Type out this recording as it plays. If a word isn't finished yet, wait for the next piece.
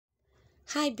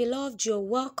Hi, beloved, you're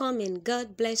welcome and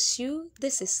God bless you.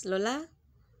 This is Lola.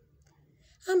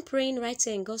 I'm praying right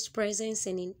here in God's presence,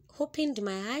 and in opened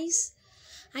my eyes,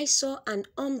 I saw an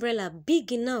umbrella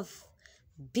big enough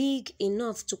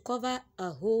to cover a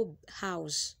whole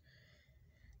house.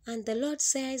 And the Lord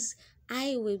says,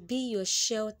 I will be your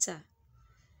shelter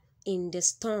in the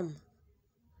storm.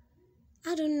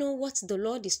 I don't know what the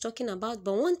Lord is talking about,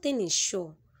 but one thing is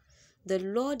sure. The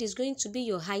Lord is going to be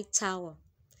your high tower,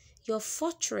 your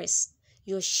fortress,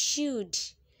 your shield,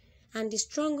 and the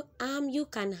strong arm you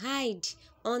can hide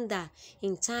under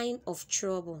in time of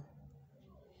trouble.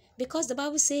 Because the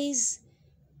Bible says,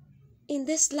 in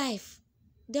this life,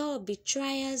 there will be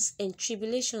trials and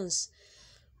tribulations,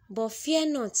 but fear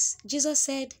not. Jesus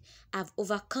said, I've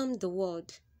overcome the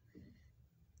world.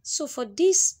 So for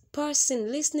this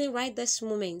person listening right this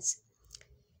moment,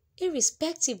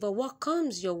 irrespective of what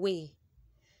comes your way,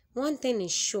 one thing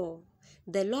is sure.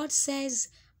 The Lord says,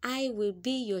 I will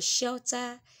be your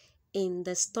shelter in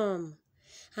the storm.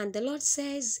 And the Lord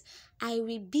says, I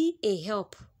will be a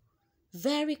help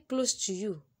very close to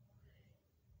you.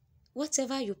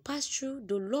 Whatever you pass through,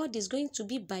 the Lord is going to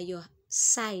be by your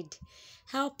side,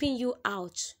 helping you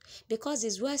out. Because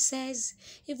His word says,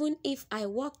 even if I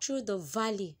walk through the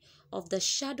valley of the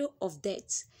shadow of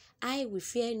death, I will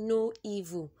fear no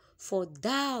evil, for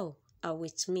thou art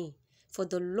with me. For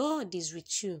the Lord is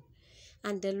with you.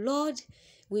 And the Lord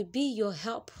will be your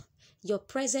help, your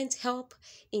present help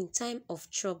in time of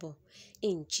trouble.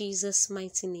 In Jesus'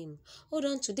 mighty name. Hold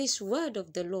on to this word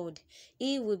of the Lord.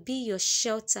 He will be your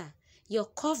shelter, your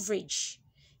coverage.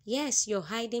 Yes, your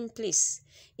hiding place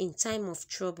in time of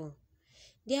trouble.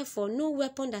 Therefore, no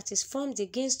weapon that is formed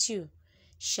against you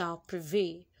shall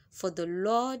prevail. For the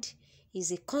Lord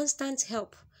is a constant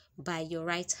help by your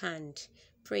right hand.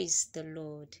 Praise the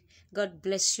Lord. God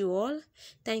bless you all.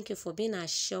 Thank you for being our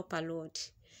helper, Lord.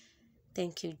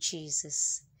 Thank you,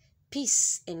 Jesus.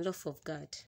 Peace and love of God.